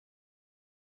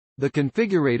The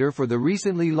configurator for the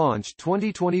recently launched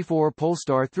 2024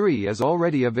 Polestar 3 is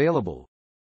already available.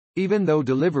 Even though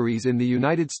deliveries in the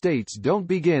United States don't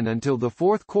begin until the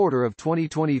fourth quarter of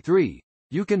 2023,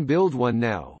 you can build one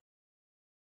now.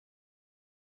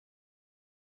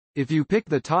 If you pick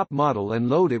the top model and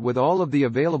load it with all of the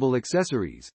available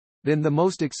accessories, then the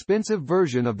most expensive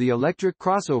version of the electric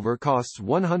crossover costs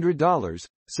 $100,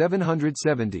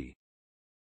 $770.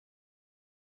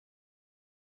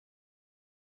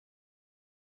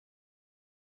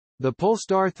 The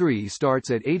Polestar 3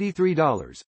 starts at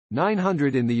 $83,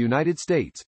 $900 in the United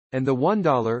States, and the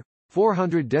 $1,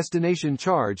 $400 destination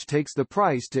charge takes the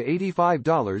price to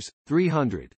 $85,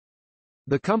 $300.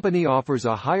 The company offers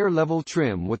a higher-level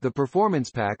trim with the Performance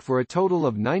Pack for a total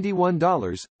of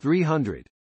 $91, $300.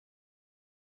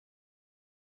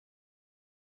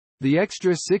 The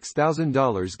extra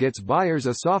 $6,000 gets buyers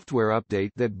a software update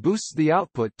that boosts the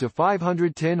output to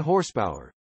 510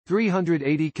 horsepower,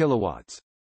 380 kilowatts.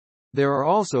 There are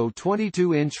also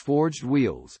 22-inch forged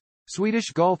wheels,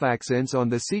 Swedish Golf accents on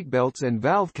the seatbelts and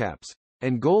valve caps,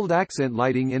 and gold accent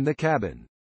lighting in the cabin.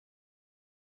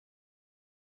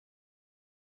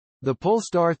 The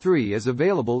Polestar 3 is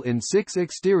available in 6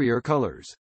 exterior colors.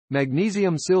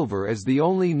 Magnesium silver is the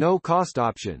only no-cost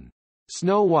option.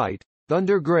 Snow white,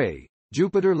 thunder gray,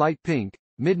 Jupiter light pink,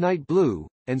 midnight blue,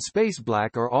 and space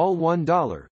black are all $1,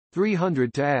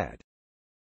 $300 to add.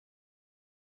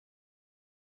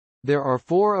 There are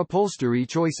 4 upholstery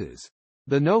choices.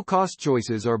 The no-cost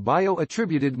choices are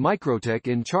bio-attributed Microtech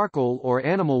in charcoal or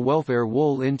animal welfare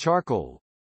wool in charcoal.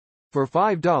 For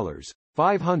 $5,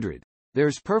 $500,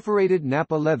 there's perforated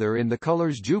Napa leather in the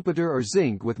colors Jupiter or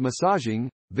zinc with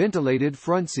massaging, ventilated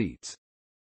front seats.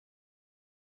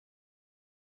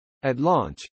 At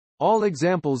launch, all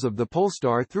examples of the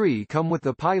Polestar 3 come with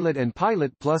the Pilot and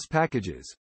Pilot Plus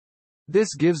packages.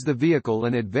 This gives the vehicle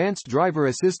an advanced driver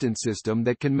assistance system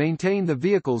that can maintain the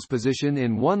vehicle's position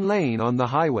in one lane on the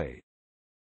highway.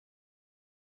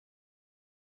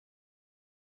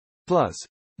 Plus,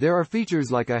 there are features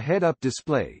like a head-up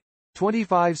display,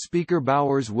 25-speaker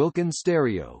Bowers-Wilkins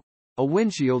stereo, a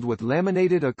windshield with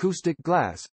laminated acoustic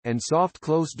glass, and soft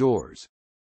close doors.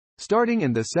 Starting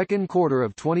in the second quarter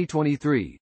of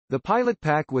 2023, the Pilot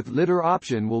Pack with litter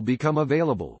option will become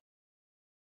available.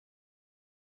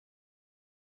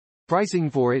 Pricing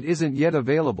for it isn't yet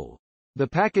available. The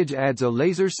package adds a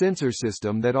laser sensor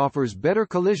system that offers better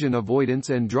collision avoidance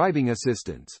and driving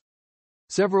assistance.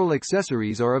 Several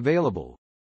accessories are available.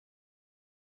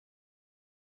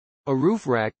 A roof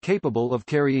rack capable of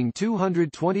carrying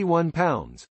 221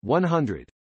 pounds,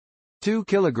 102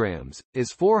 kilograms,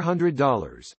 is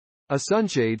 $400. A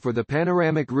sunshade for the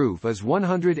panoramic roof is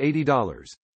 $180.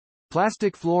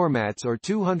 Plastic floor mats are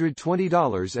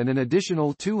 $220 and an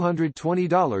additional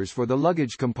 $220 for the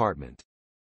luggage compartment.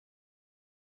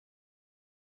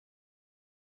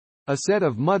 A set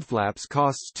of mud flaps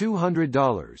costs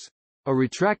 $200. A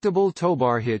retractable tow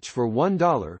bar hitch for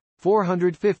 $1,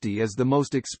 $450 is the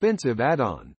most expensive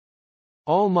add-on.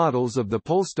 All models of the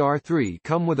Polestar 3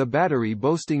 come with a battery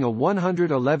boasting a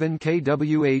 111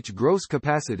 kWh gross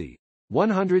capacity,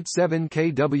 107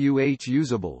 kWh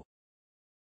usable.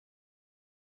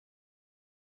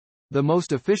 The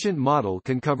most efficient model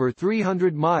can cover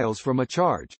 300 miles from a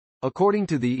charge, according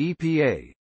to the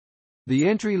EPA. The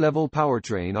entry-level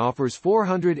powertrain offers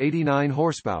 489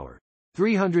 horsepower,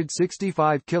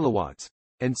 365 kilowatts,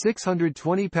 and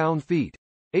 620 pound-feet,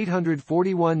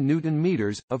 841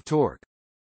 newton-meters, of torque.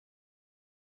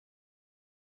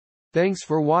 Thanks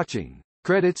for watching.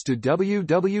 Credits to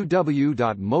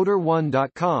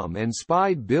www.motor1.com and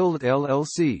Spy Build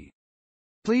LLC.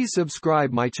 Please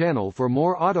subscribe my channel for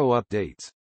more auto updates.